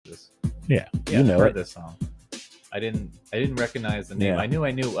Yeah, Yeah, you know I've heard it. this song. I didn't recognize the name. Yeah. I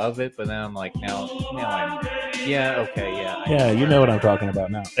knew of it, but then I'm like, now I'm. Yeah, okay, yeah. I Yeah, know. you know what I'm talking about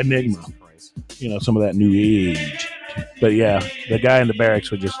now. Enigma. Jesus Christ. You know, some of that new age. But yeah, the guy in the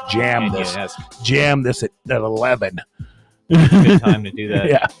barracks would just jam Enya-esque. this at 11. Good time to do that.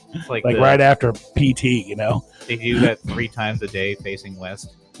 Yeah, It's like right after PT, you know. They do that 3 times a day facing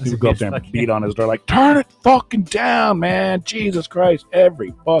west. He would go up there and beat on his door like, turn it fucking down, man. Jesus Christ,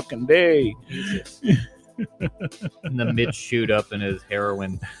 every fucking day. Jesus. And the mid shoot up in his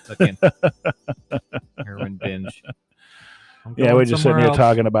heroin fucking heroin binge. Yeah, we're just sitting here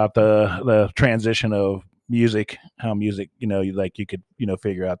talking about the transition of music, how music, you know, you could, you know,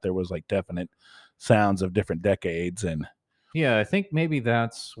 figure out there was like definite sounds of different decades. And yeah, I think maybe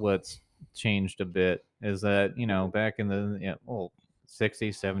that's what's changed a bit is that, you know, back in the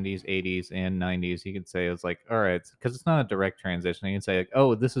 60s, 70s, 80s, and 90s, you could say it's like, all right, because it's not a direct transition. You can say, like,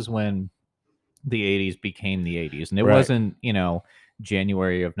 oh, this is when the 80s became the 80s. And it wasn't, you know,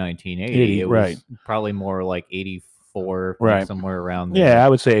 January of 1980. It was probably more like 84, like somewhere around there. Yeah, I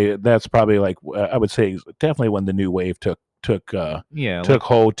would say that's probably like, I would say definitely when the new wave took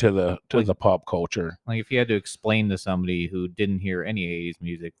hold to the pop culture. Like if you had to explain to somebody who didn't hear any 80s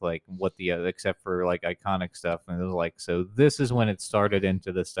music, like what except for like iconic stuff, and it was like, so this is when it started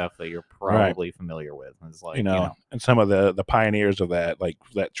into the stuff that you're probably familiar with. And it's like, you know, and some of the pioneers of that, like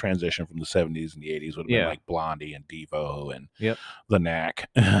that transition from the 70s and the 80s would have been like Blondie and Devo and the Knack.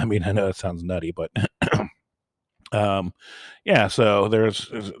 I mean, I know it sounds nutty, but yeah, so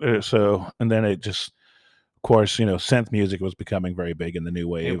and then it just, of course, you know, synth music was becoming very big in the new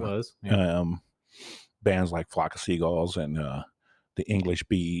wave. It was. Bands like Flock of Seagulls and the English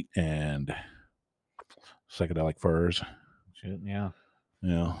Beat and Psychedelic Furs. Yeah.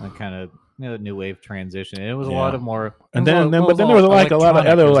 Yeah. That kind of new wave transition. And it was a lot of more. And then there was like a lot of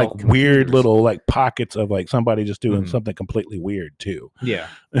other like weird little like pockets of like somebody just doing something completely weird too. Yeah.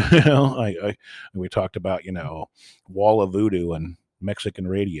 You know, like we talked about, you know, Wall of Voodoo and Mexican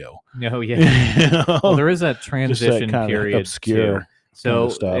radio. Oh yeah. Well, there is that transition period obscure too.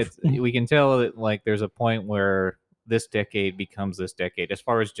 So we can tell that like there's a point where this decade becomes this decade as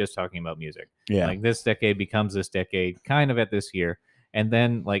far as just talking about music. Yeah. Like this decade becomes this decade kind of at this year. And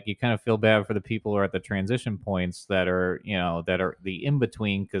then like you kind of feel bad for the people who are at the transition points that are, you know, that are the in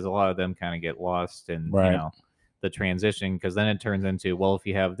between, because a lot of them kind of get lost in, you know, the transition, because then it turns into, well, if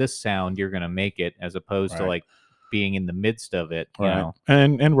you have this sound, you're going to make it, as opposed to like being in the midst of it, you know.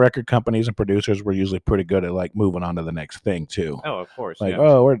 And record companies and producers were usually pretty good at like moving on to the next thing too. Oh, of course. Like,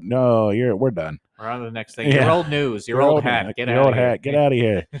 oh, we're done. We're on to the next thing. Your old news, your old hat. Get out of here. Get out of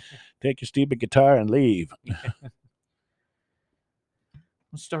here. Take your stupid guitar and leave.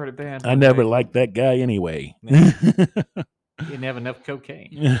 Let's start a band. I never liked that guy anyway. You didn't have enough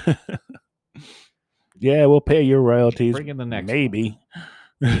cocaine. Yeah, we'll pay your royalties. Bring in the next maybe.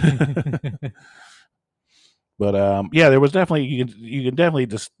 But yeah, there was definitely you can definitely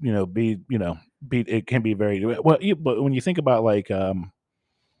just, you know, be it can be very well. But when you think about like the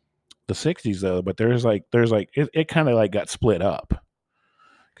 60s though, but there's like it kind of like got split up,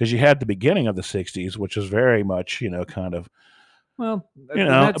 because you had the beginning of the 60s, which was very much, you know, kind of, well, you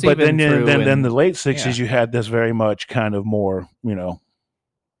know, but then the late 60s you had this very much kind of more, you know,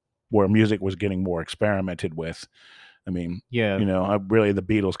 where music was getting more experimented with. I mean, you know, really the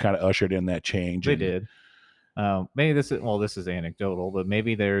Beatles kind of ushered in that change. They did. Maybe this is anecdotal, but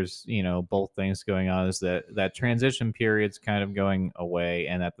maybe there's, you know, both things going on. Is that transition period's kind of going away,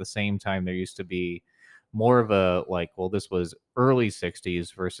 and at the same time there used to be more of a like, well, this was early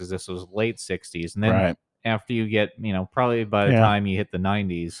 60s versus this was late 60s, and then after you get, you know, probably by the time you hit the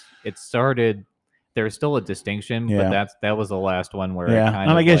 90s, it started. There's still a distinction, but that was the last one where it kind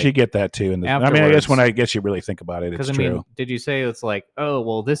and I guess like, you get that too. I mean, I guess when you really think about it, it's true. I mean, did you say it's like, oh,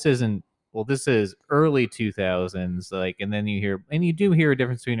 well, this isn't. Well, this is early 2000s, like, and then you do hear a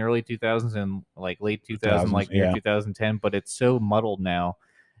difference between early 2000s and like late 2000s, like near 2010, but it's so muddled now.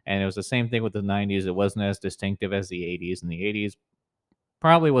 And it was the same thing with the 90s. It wasn't as distinctive as the 80s, and the 80s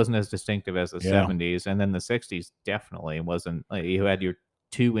probably wasn't as distinctive as the 70s, and then the 60s definitely wasn't. Like, you had your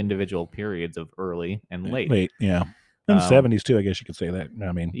two individual periods of early and late. And the 70s too, I guess you could say that.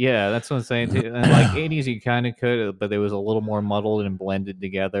 I mean, yeah, that's what I'm saying too. And like 80s, you kind of could, but it was a little more muddled and blended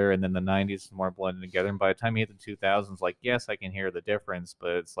together. And then the 90s is more blended together. And by the time you hit the 2000s, like, yes, I can hear the difference, but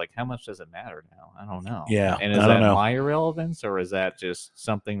it's like, how much does it matter now? I don't know. Yeah, and is that my irrelevance, or is that just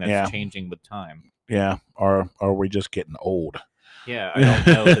something that's changing with time? Yeah, or are we just getting old? Yeah, I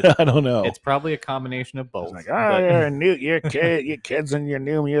don't know. I don't know. It's probably a combination of both. It's like, your kids and your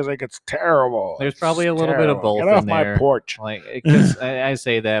new music, it's terrible. There's probably a little bit of both. Get off in my there. porch. Like, because I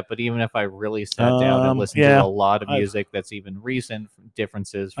say that, but even if I really sat down and listened to a lot of music that's even recent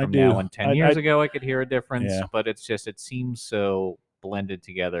differences from now and 10 years ago, I could hear a difference. Yeah. But it's just, it seems so blended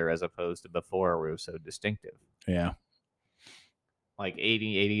together as opposed to before where it was so distinctive. Yeah. Like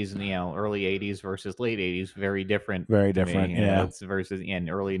 80s and early 80s versus late 80s, very different. Very different. Yeah. It's versus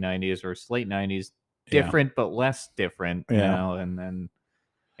early 90s versus late 90s, different but less different. You know, and then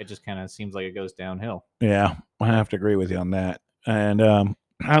it just kind of seems like it goes downhill. Yeah, I have to agree with you on that. And I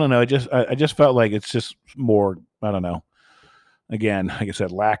don't know. I just felt like it's just more. I don't know. Again, like I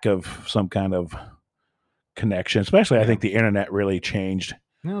said, lack of some kind of connection. Especially, I think the internet really changed.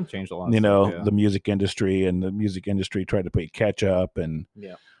 It changed a lot. The music industry, and the music industry tried to play catch up, and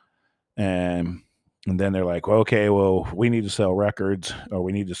and then they're like, well, okay, well, we need to sell records, or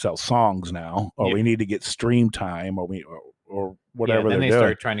we need to sell songs now, or we need to get stream time, or whatever. Then they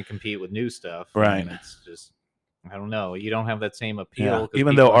start trying to compete with new stuff, right? And it's just, I don't know. You don't have that same appeal.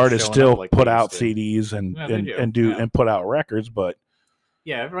 Even though artists still put out CDs and put out records, but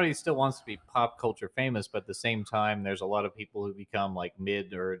everybody still wants to be pop culture famous, but at the same time, there's a lot of people who become like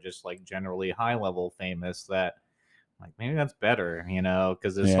mid or just like generally high level famous that, like, maybe that's better,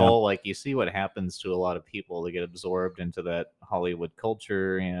 because this whole, like, you see what happens to a lot of people that get absorbed into that Hollywood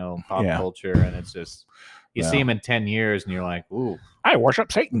culture, pop culture, and it's just, you see them in 10 years and you're like, ooh, I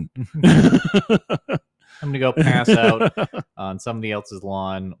worship Satan. I'm going to go pass out on somebody else's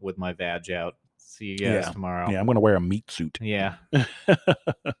lawn with my vag out. See you guys tomorrow. Yeah, I'm going to wear a meat suit. Yeah.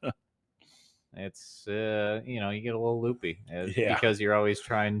 It's, you get a little loopy because you're always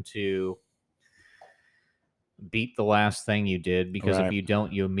trying to beat the last thing you did, because if you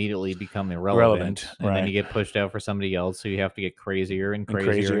don't, you immediately become irrelevant, and then you get pushed out for somebody else, so you have to get crazier and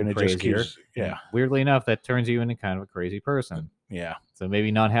crazier and crazier. Weirdly enough, that turns you into kind of a crazy person. So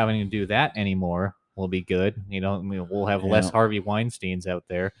maybe not having to do that anymore will be good. We'll have less Harvey Weinsteins out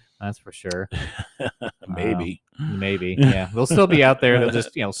there, that's for sure. Maybe they'll still be out there. They'll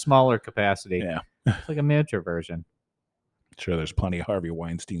just smaller capacity. It's like a miniature version. Sure, there's plenty of Harvey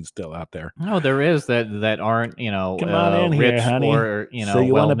Weinstein still out there. No, there is that aren't come on in rich here, honey. Or so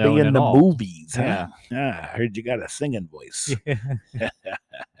you want to be in the movies? Huh? I heard you got a singing voice.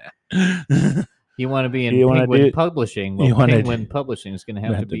 You want to be in Penguin Publishing? Well, Penguin Publishing is going to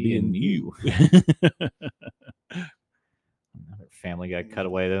have to be in you. Another Family Guy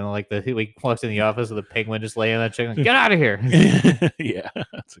cutaway. Then like he walks in the office with the Penguin just laying on that chicken. Get out of here! Yeah,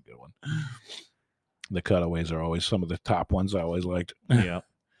 that's a good one. The cutaways are always some of the top ones I always liked. Yeah.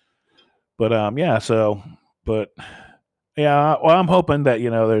 But well, I'm hoping that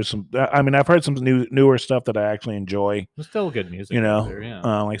there's some. I mean, I've heard some newer stuff that I actually enjoy. There's still good music. There,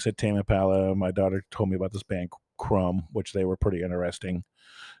 like I said, Tame Impala. My daughter told me about this band Crumb, which they were pretty interesting.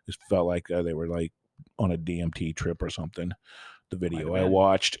 It felt like they were like on a DMT trip or something. The video I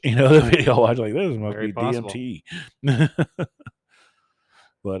watched, like this must be possible. DMT.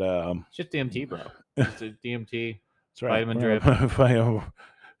 But it's just DMT, bro. It's a DMT. That's right. Vitamin drip.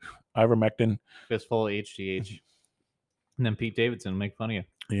 Ivermectin. Fistful of HGH. And then Pete Davidson will make fun of you.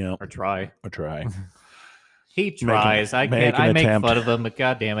 Yeah. Or try. He tries. I make fun of him, but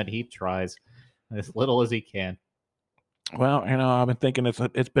God damn it, he tries as little as he can. Well, I've been thinking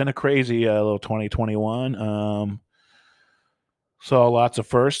it's been a crazy little 2021. Saw lots of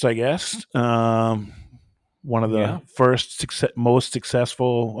firsts, I guess. One of the most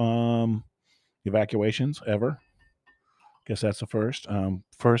successful evacuations ever. Guess that's the first.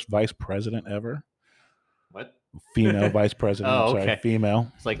 First vice president ever. What? Female vice president. Oh, okay. Sorry,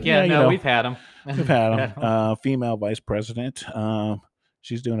 female. It's like, we've had them. We've had them. Female vice president.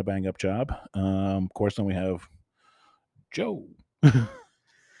 She's doing a bang up job. Of course, then we have Joe.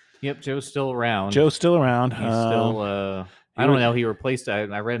 Yep, Joe's still around. He's still. I don't know. He replaced.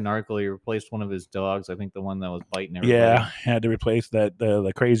 I read an article. He replaced one of his dogs. I think the one that was biting everybody. Yeah, had to replace that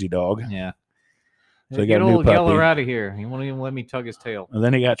the crazy dog. Yeah. So get old Geller out of here. He won't even let me tug his tail. And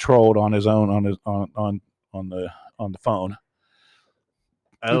then he got trolled on his own on the phone.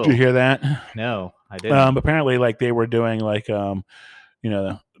 Oh. Did you hear that? No, I didn't. Apparently, like they were doing like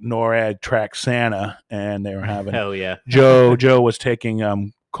NORAD track Santa, and they were having. Oh yeah. Joe was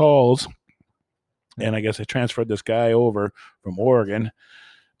taking calls. And I guess they transferred this guy over from Oregon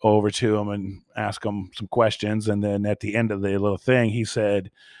over to him and asked him some questions. And then at the end of the little thing, he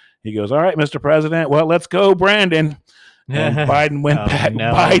goes, all right, Mr. President, well, let's go, Brandon. And Biden went back.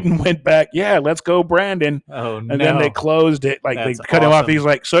 No. Biden went back. Yeah, let's go, Brandon. Oh, no. And then they closed it. Like they cut him off. He's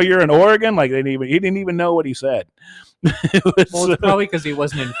like, so you're in Oregon? Like he didn't even know what he said. Well, it's probably because he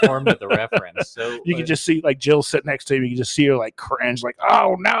wasn't informed of the reference. So you could just see like Jill sitting next to him. You can just see her like cringe, like,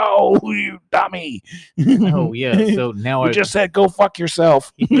 "Oh no, you dummy!" Oh yeah. So now I just said, "Go fuck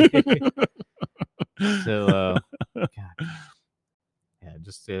yourself." So, God. Yeah,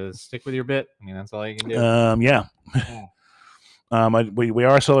 just stick with your bit. I mean, that's all you can do. Yeah. We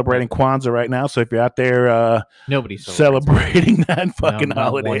are celebrating Kwanzaa right now, so if you're out there, nobody's celebrating that fucking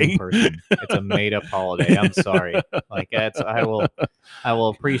holiday. It's a made up holiday. I'm sorry. Like I will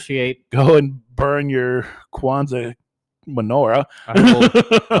appreciate. Go and burn your Kwanzaa menorah.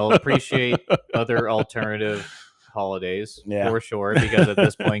 I'll appreciate other alternative holidays for sure, because at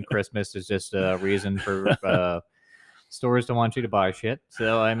this point, Christmas is just a reason for stores to want you to buy shit.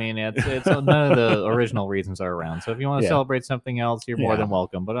 So I mean, it's none of the original reasons are around. So if you want to celebrate something else, you're more than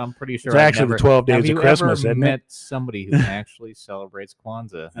welcome. But I'm pretty sure it's actually the 12 days of Christmas. Have you ever met somebody who actually celebrates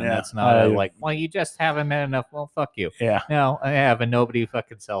Kwanzaa? And that's not like, well, you just haven't met enough. Well, fuck you. Yeah. No, I have, and nobody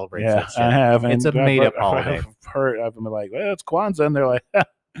fucking celebrates that shit. I have. It's a made up holiday. I've been like, well, it's Kwanzaa, and they're like,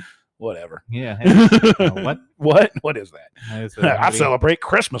 whatever. Yeah. What is that? I celebrate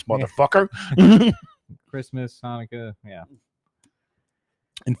Christmas, motherfucker. Christmas, Hanukkah, yeah.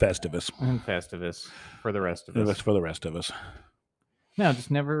 And Festivus. For the rest of us. For the rest of us. No,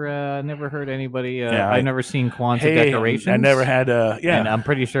 just never heard anybody. I've never seen Kwanzaa decorations. I never had. And I'm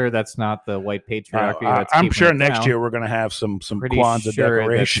pretty sure that's not the white patriarchy. I'm sure next year we're going to have some Kwanzaa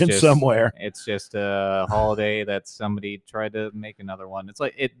decorations somewhere. It's just a holiday that somebody tried to make another one. It's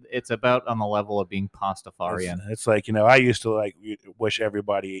like it's about on the level of being Pastafarian. It's like, I used to like wish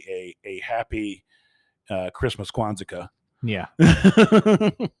everybody a happy Christmas Kwanzaa. Yeah.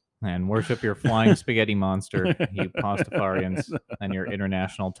 And worship your flying spaghetti monster, you Pastafarians, and your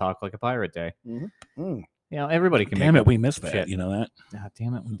International Talk Like a Pirate Day. Mm-hmm. Everybody can. Damn it, we missed that. Shit. You know that?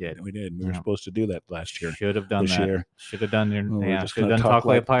 Damn it, we did. We did. We were supposed to do that last year. Should have done this that. Year. Should have done. Should have done Talk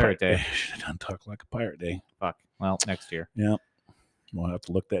Like a Pirate Day. Should have done Talk Like a Pirate Day. Fuck. Well, next year. Yeah. We'll have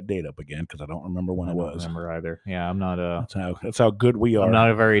to look that date up again because I don't remember when it was. I don't remember either. Yeah, I'm not a. That's how good we are. I'm not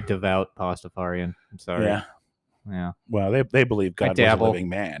a very devout Pastafarian. I'm sorry. Yeah. Well, they believe God was a living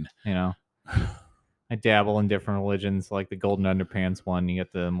man. I dabble in different religions, like the Golden Underpants one. You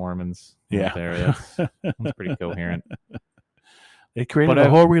get the Mormons. There. That's pretty coherent. They created a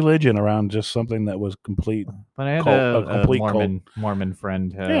whole religion around just something that was complete. But I had a Mormon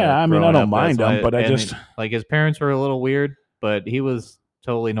friend. I mean, I don't mind him, but I just like his parents were a little weird, but he was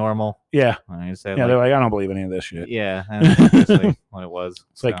totally normal. Yeah. Said, they're like, I don't believe any of this shit. Yeah, that's just like what it was.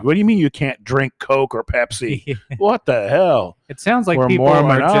 It's like, what do you mean you can't drink Coke or Pepsi? What the hell? It sounds like people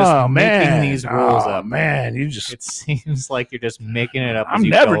are just making these rules up. Man, it seems like you're just making it up. I'm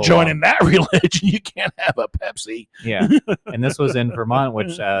never joining that religion. You can't have a Pepsi. Yeah, and this was in Vermont,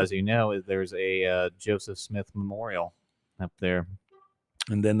 which, as you know, there's a Joseph Smith Memorial up there.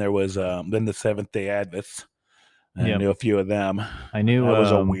 And then there was then the Seventh-day Adventists. I knew a few of them. I knew it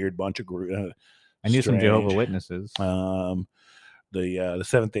was a weird bunch of groups. I knew some Jehovah's Witnesses. The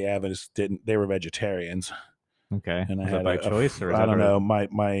Seventh-day Adventists didn't. They were vegetarians. Okay, and was that by choice, or I don't know.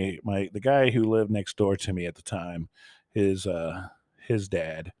 The guy who lived next door to me at the time, his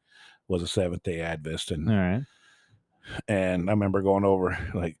dad was a Seventh-day Adventist, and all right. And I remember going over,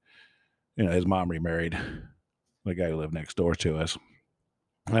 like, his mom remarried the guy who lived next door to us.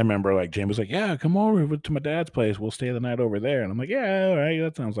 I remember, like, Jim was like, yeah, come over to my dad's place. We'll stay the night over there. And I'm like, yeah, all right,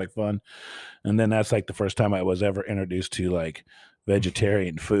 that sounds like fun. And then that's like the first time I was ever introduced to like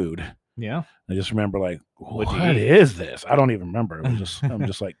vegetarian food. Yeah. I just remember like, what is this? I don't even remember. It was just, I'm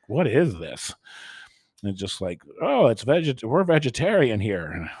just like, what is this? And just like, oh, we're vegetarian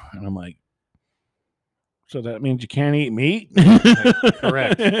here. And I'm like, so that means you can't eat meat?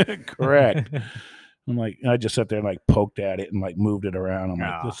 Correct. Correct. I'm like, I just sat there and like poked at it and like moved it around. I'm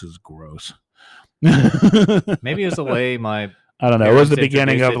like, this is gross. Maybe it's the way I don't know. It was the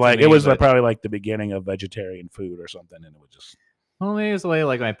beginning of like, probably like the beginning of vegetarian food or something. And it was just. Well, maybe it's the way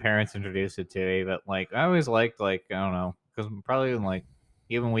like my parents introduced it to me. But like, I always liked like, I don't know, because probably like,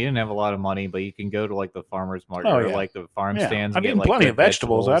 even we didn't have a lot of money, but you can go to like the farmer's market or like the farm stands. I'm getting plenty of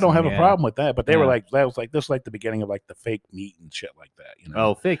vegetables. I don't have a problem with that. But they were like, this was like the beginning of like the fake meat and shit like that.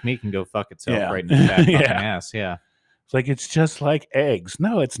 Oh, fake meat can go fuck itself right in the fat fucking ass. Yeah. It's like, it's just like eggs.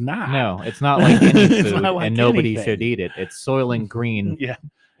 No, it's not. No, it's not like any food, and nobody should eat it. It's Soylent Green. Yeah.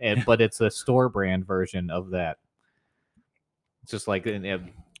 But it's a store brand version of that. It's just like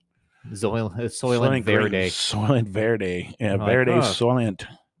Soylent Verde. Soylent Verde. Yeah, Verde Soylent.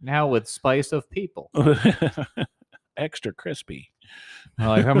 Now with spice of people. Extra crispy.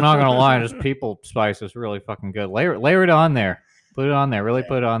 Like, I'm not going to lie, this people spice is really fucking good. Layer it on there. Put it on there. Really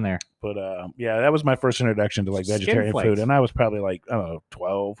put it on there. But yeah, that was my first introduction to like vegetarian food, and I was probably like, I don't know,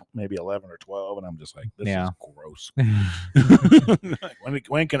 12, maybe 11 or 12, and I'm just like, this is gross. Like,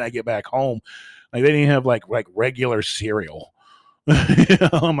 when can I get back home? Like, they didn't even have like regular cereal.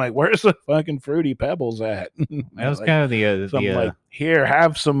 I'm like, where's the fucking Fruity Pebbles at? That was like, kind of the like, here,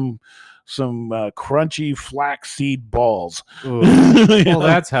 have some crunchy flaxseed balls. Well,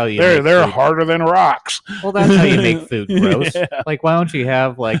 that's how you. They're harder than rocks. Well, that's how you make food gross. Like, why don't you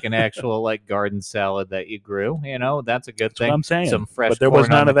have like an actual like garden salad that you grew? You know, that's a good thing. What I'm saying. Some fresh, but there was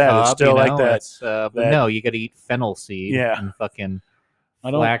none of that. Cob, it's still like that. But no, you got to eat fennel seed. And fucking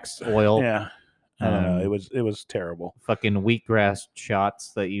flax oil. Yeah. I don't know. It was terrible. Fucking wheatgrass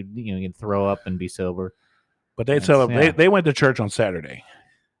shots that you can throw up and be sober. But they went to church on Saturday.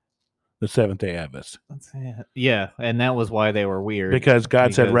 The Seventh-day Adventist. Yeah, and that was why they were weird. Because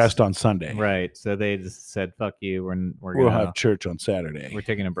God said rest on Sunday. Right. So they just said, "Fuck you." We'll have church on Saturday. We're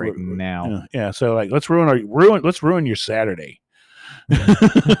taking a break now. Yeah. So like, let's ruin your Saturday.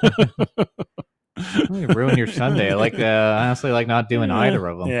 Ruin your Sunday. I like honestly like not doing either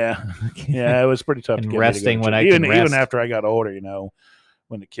of them. Yeah. It was pretty tough. And to resting when I even rest. Even after I got older,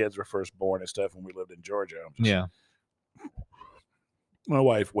 when the kids were first born and stuff, when we lived in Georgia. My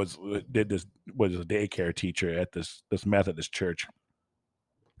wife was a daycare teacher at this Methodist church,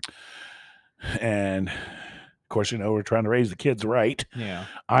 and of course, we're trying to raise the kids right. Yeah.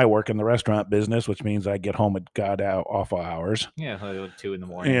 I work in the restaurant business, which means I get home at awful hours. Yeah, like 2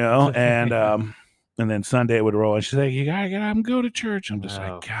 a.m. And then Sunday would roll, and she's like, "You gotta get up and go to church." I'm just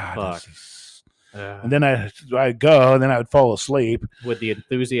like, God. Fuck. And then I'd go, and then I would fall asleep with the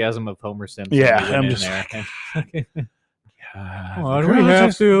enthusiasm of Homer Simpson. Yeah, I'm just there. Why do we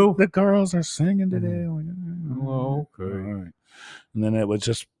have to? The girls are singing today. Oh, okay. All right. And then it was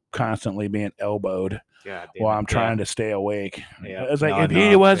just constantly being elbowed while I'm trying to stay awake. Yeah. It's like if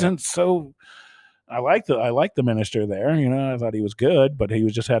he wasn't so. I like the minister there. I thought he was good, but he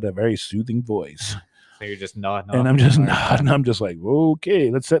just had a very soothing voice. So you're just nodding. And I'm just nodding. I'm just like,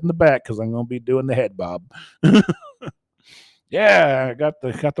 okay, let's sit in the back because I'm going to be doing the head bob. Yeah, I got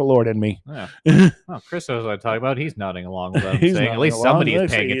the Lord in me. Yeah. Oh, Chris knows what I'm talking about. He's nodding along with what I'm saying. At least somebody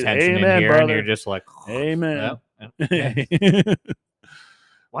is paying attention in here, brother. And you're just like, amen.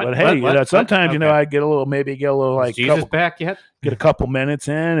 But hey, sometimes I get a little like is Jesus back yet? Get a couple minutes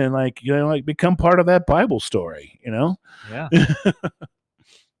in and like become part of that Bible story. Yeah. I'm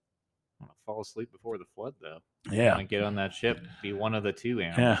gonna fall asleep before the flood, though. Yeah. I'm gonna get on that ship, be one of the two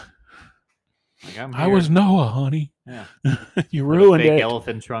animals. Yeah. Like, I was Noah, honey. Yeah. You ruined it.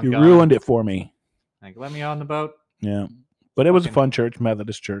 Elephant trunk you ruined it for me. Like, let me on the boat. Yeah. But it was a fun church,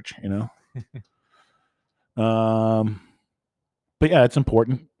 Methodist church, But yeah, it's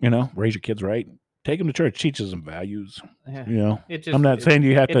important, raise your kids right. Take them to church, teaches them values. Yeah. I'm not saying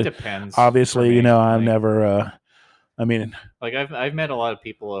you have to. It depends. Obviously, I've never. Like I've met a lot of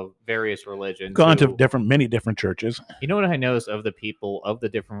people of various religions. Gone to many different churches. You know what I notice of the people of the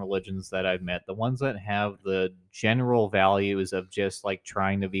different religions that I've met? The ones that have the general values of just like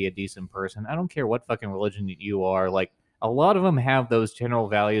trying to be a decent person. I don't care what fucking religion you are. Like a lot of them have those general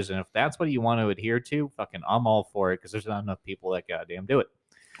values, and if that's what you want to adhere to, fucking I'm all for it because there's not enough people that goddamn do it.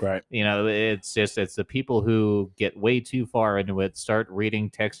 Right. It's the people who get way too far into it, start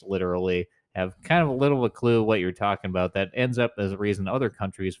reading text literally, have kind of a little of a clue what you're talking about. That ends up as a reason other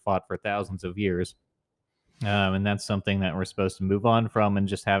countries fought for thousands of years. And that's something that we're supposed to move on from, and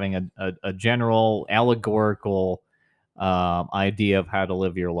just having a general allegorical idea of how to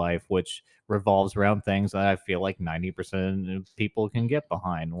live your life, which revolves around things that I feel like 90% of people can get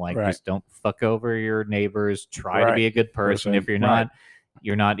behind. Like, just don't fuck over your neighbors. Try to be a good person. If you're not,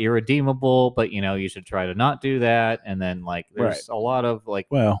 you're not irredeemable, but you should try to not do that. And then like there's a lot of like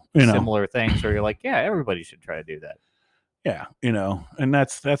similar things where you're like, yeah, everybody should try to do that. Yeah, and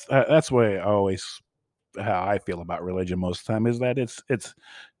that's the way how I feel about religion most of the time is that it's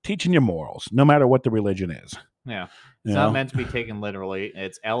teaching you morals, no matter what the religion is. Yeah. It's not meant to be taken literally.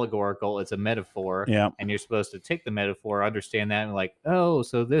 It's allegorical. It's a metaphor. Yeah. And you're supposed to take the metaphor, understand that, and like, oh,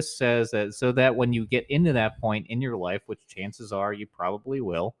 so this says that, so that when you get into that point in your life, which chances are you probably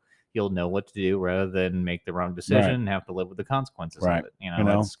will, you'll know what to do rather than make the wrong decision and have to live with the consequences of it.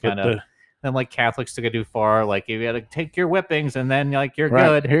 It's kind of... Then like Catholics took it too far. Like you got to take your whippings, and then like you're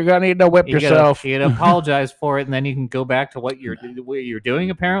good. You're gonna need to whip yourself. You gotta apologize for it, and then you can go back to what you're doing.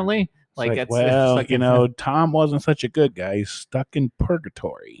 Apparently, Tom wasn't such a good guy. He's stuck in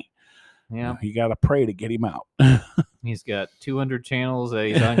purgatory. Yeah, you got to pray to get him out. He's got 200 channels that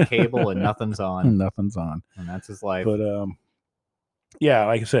he's on cable, and nothing's on. Nothing's on, and that's his life. But yeah,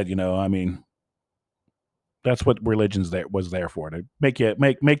 like I said, That's what religion's was there for, to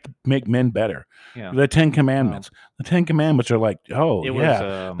make men better. Yeah. The 10 Commandments. The 10 Commandments are like, oh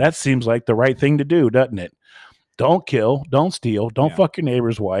yeah, that seems like the right thing to do, doesn't it? Don't kill, don't steal, don't fuck your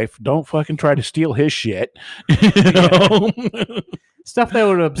neighbor's wife, don't fucking try to steal his shit. Stuff that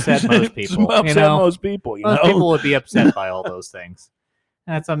would upset most people. Most people, most people would be upset by all those things.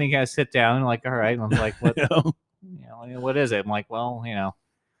 And that's something you guys sit down and like, all right. And I'm like, what? What is it? I'm like, well,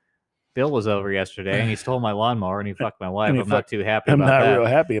 Bill was over yesterday and he stole my lawnmower and he fucked my wife. I'm not too happy about that. I'm not real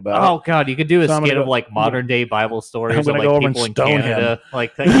happy about it. Oh God, you could do a skit of like modern day Bible stories of like people in Canada,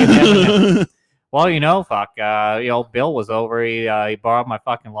 like. Well, fuck. Bill was over. He borrowed my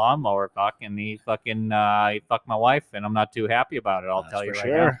fucking lawnmower, and he fucking he fucked my wife, and I'm not too happy about it. I'll tell you right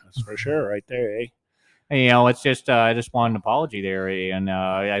now. That's for sure, right there, eh? And, it's just I just want an apology there, and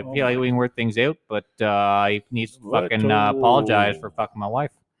I feel like we can work things out, but he needs to fucking apologize for fucking my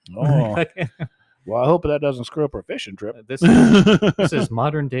wife. Oh. Well, I hope that doesn't screw up our fishing trip. This is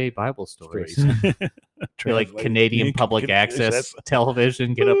modern day Bible stories. You're like Canadian public access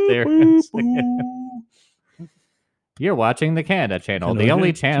television. Get up there. You're watching the Canada Channel, the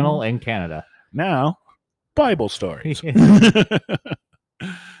only channel in Canada. Now, Bible stories. It'd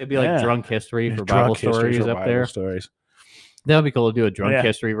be like drunk history for Bible stories up there. That would be cool to do a drunk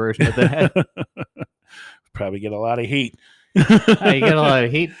history version of that. Probably get a lot of heat. You get a lot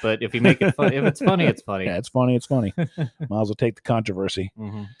of heat, but if you make it fun, if it's funny, it's funny. Yeah, it's funny. Might as well take the controversy.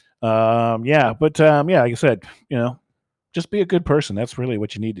 Mm-hmm. But like I said, just be a good person. That's really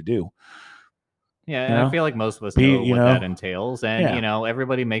what you need to do. Yeah, I feel like most of us know what that entails, and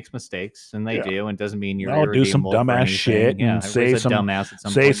everybody makes mistakes, and they do, and it doesn't mean you're do some dumbass shit, and say some dumbass at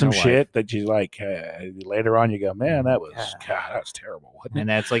some point in shit life. that you like. Later on, you go, man, that was terrible. And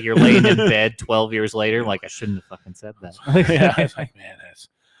that's like you're laying in bed 12 years later, like I shouldn't have fucking said that. It's like, man, that's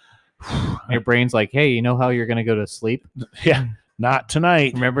your brain's like, hey, you know how you're gonna go to sleep? Yeah, not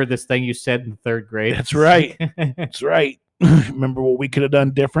tonight. Remember this thing you said in 3rd grade? That's right. That's right. Remember what we could have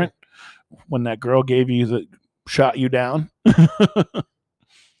done different? When that girl gave you shot you down.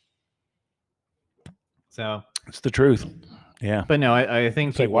 So it's the truth. Yeah. But no, I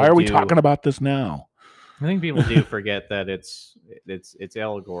think it's like, why are we talking about this now? I think people do forget that it's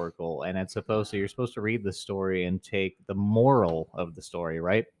allegorical, and you're supposed to read the story and take the moral of the story,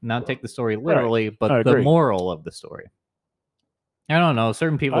 right? Not take the story literally, but the moral of the story. I don't know.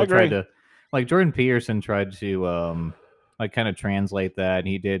 Certain people tried to, like Jordan Peterson tried to like kind of translate that, and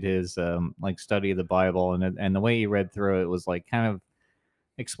he did his like study of the Bible, and the way he read through it was like kind of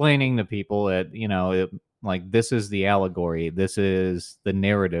explaining to people that like this is the allegory, this is the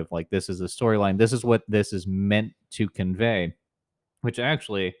narrative, like this is the storyline, this is what this is meant to convey. Which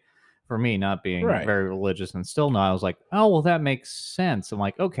actually, for me, not being very religious and still not, I was like, oh well, that makes sense. I'm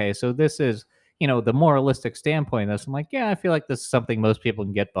like, okay, so this is the moralistic standpoint of this. I'm like, yeah, I feel like this is something most people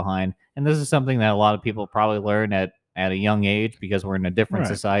can get behind, and this is something that a lot of people probably learn at a young age because we're in a different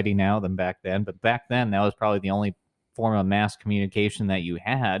society now than back then. But back then, that was probably the only form of mass communication that you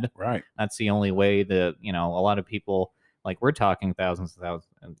had. Right. That's the only way that, a lot of people, like we're talking thousands of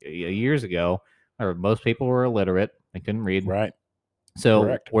years ago, or most people were illiterate. They couldn't read. Right.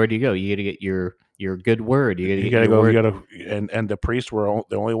 So where do you go? You got to get your good word. You got to go. You got to, and the priests were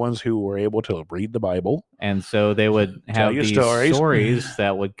the only ones who were able to read the Bible. And so they would have these stories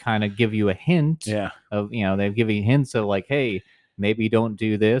that would kind of give you a hint. Of they'd give you hints of like, hey, maybe don't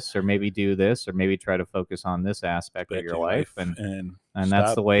do this, or maybe do this, or maybe try to focus on this aspect of your life, and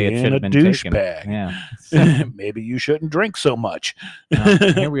that's the way it should have been taken. Yeah. Maybe you shouldn't drink so much.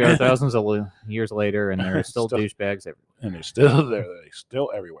 Here we are, thousands of years later, and there are still douchebags everywhere. And they're still there. They're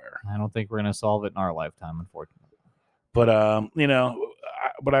still everywhere. I don't think we're going to solve it in our lifetime, unfortunately. But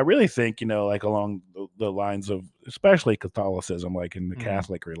but I really think like along the lines of especially Catholicism, like in the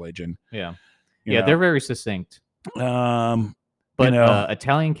Catholic religion. Yeah, they're very succinct. But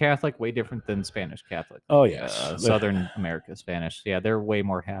Italian Catholic, way different than Spanish Catholic. Oh yes, Southern America Spanish. Yeah, they're way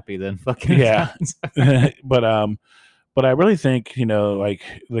more happy than fucking Italians. But I really think like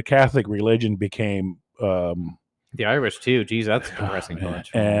the Catholic religion became the Irish too. Geez, that's a depressing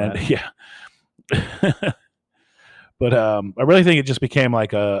bunch. And but I really think it just became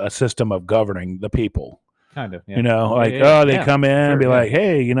like a system of governing the people. Kind of. Yeah. They come in and be like,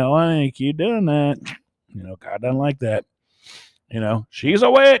 hey, I think you doing that. God doesn't like that. She's a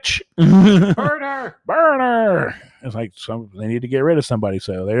witch. Burn her. It's like they need to get rid of somebody,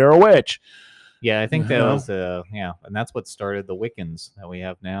 so they're a witch. Yeah, I think that was and that's what started the Wiccans that we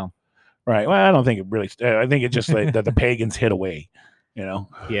have now. Right. Well, I don't think it really. I think it's just like that the pagans hid away.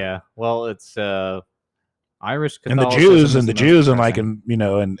 Yeah. Well, it's Irish Catholicism and the Jews and like in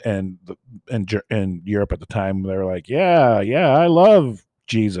in Europe at the time, they're like, yeah, I love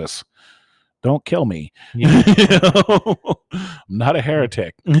Jesus. Don't kill me. Yeah. I'm not a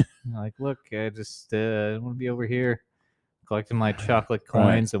heretic. Like, look, I just want to be over here collecting my chocolate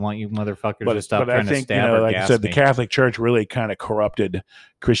coins. I want you motherfuckers to stop trying to stab or like gas I said, me. the Catholic Church really kind of corrupted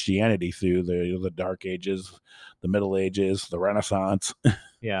Christianity through the Dark Ages, the Middle Ages, the Renaissance.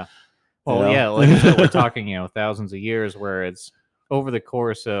 Yeah. Well, yeah, like I said, we're talking, thousands of years, where it's over the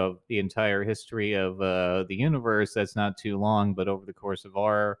course of the entire history of the universe. That's not too long, but over the course of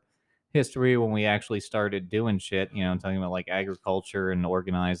our history, when we actually started doing shit, talking about like agriculture and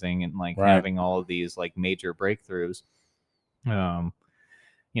organizing and like having all of these like major breakthroughs. From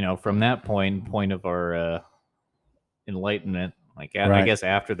that point of our enlightenment, like I guess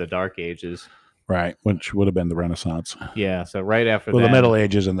after the Dark Ages. Right, which would have been the Renaissance. Yeah, so right after the Middle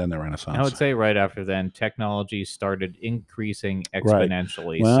Ages and then the Renaissance. I would say right after then, technology started increasing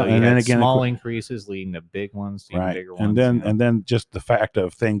exponentially. Right. Well, so you had small increases leading to big ones, even bigger ones. And then just the fact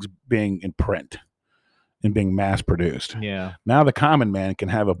of things being in print and being mass produced. Yeah. Now the common man can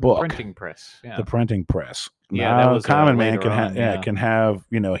have a book. The printing press. Yeah. The printing press. Yeah, now the common man can have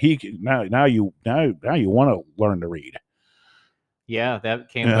now you want to learn to read. Yeah, that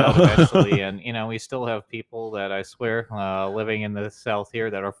came out eventually, and we still have people that I swear living in the South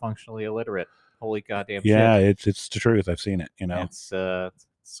here that are functionally illiterate. Holy goddamn shit! Yeah, it's the truth. I've seen it. It's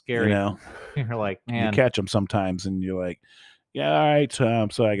scary. You're like, man, you catch them sometimes, and you're like, yeah, all right.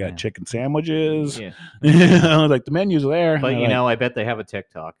 So I got chicken sandwiches. Yeah, like the menu's there. But I bet they have a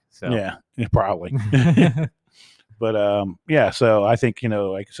TikTok. So yeah, probably. But so I think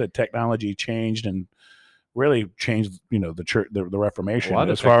like I said, technology changed and really changed the church, the Reformation,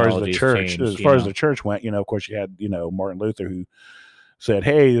 as far as the church as the church went. Of course you had Martin Luther, who said,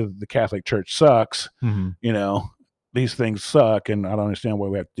 hey, the Catholic Church sucks. Mm-hmm. These things suck, and I don't understand why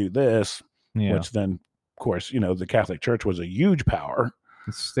we have to do this. Which then, of course, the Catholic Church was a huge power.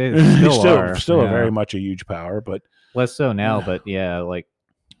 Still very much a huge power, but less so now. But like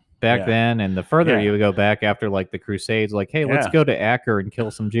back then, and the further you would go back after like the Crusades, like, hey, let's go to Acre and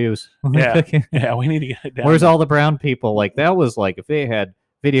kill some Jews. We need to get it down. Where's all the brown people? Like that was like, if they had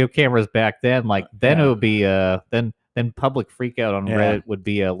video cameras back then, like then it would be then public freak out on Reddit would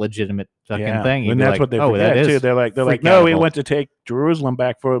be a legitimate fucking thing. And that's what they forget too. They're like, no, we went to take Jerusalem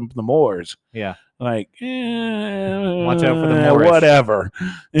back from the Moors. Yeah. Like, watch out for the Moors. Whatever.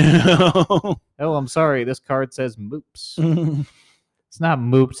 Oh, I'm sorry. This card says moops. It's not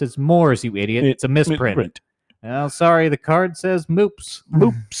moops. It's Moors, you idiot. It's a misprint. Oh, sorry. The card says moops.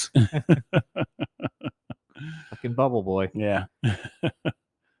 Moops. Fucking Bubble Boy. Yeah.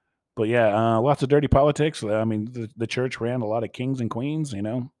 But lots of dirty politics. I mean, the church ran a lot of kings and queens,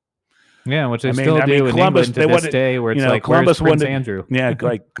 Yeah, which they still do in Columbus, England to this day, where it's like, Columbus, where's Prince Andrew? Yeah,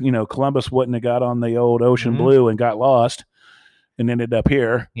 like, Columbus wouldn't have got on the old Ocean Blue and got lost and ended up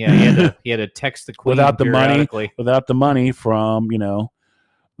here. Yeah, he had to text the queen without the money from,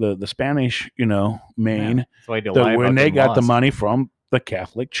 the Spanish, Maine. Yeah, when they got the money from the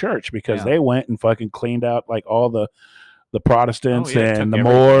Catholic Church, because they went and fucking cleaned out like all the Protestants and the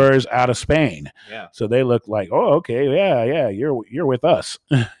Moors out of Spain. Yeah. So they look like, oh, okay, yeah, you're with us.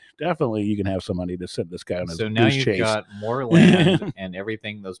 Definitely, you can have some money to send this guy on his So now you've got more land and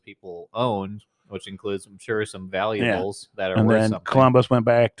everything those people owned, which includes, I'm sure, some valuables that are worth something. Columbus went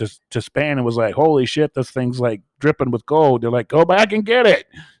back to Spain and was like, holy shit, this thing's like dripping with gold. They're like, go back and get it.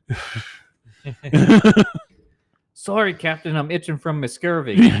 Sorry, Captain, I'm itching from my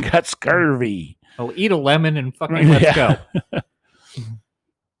scurvy. Got scurvy. Oh, eat a lemon and fucking let's go.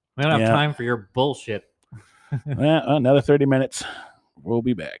 We don't have time for your bullshit. Another 30 minutes. We'll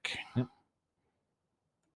be back. Yep.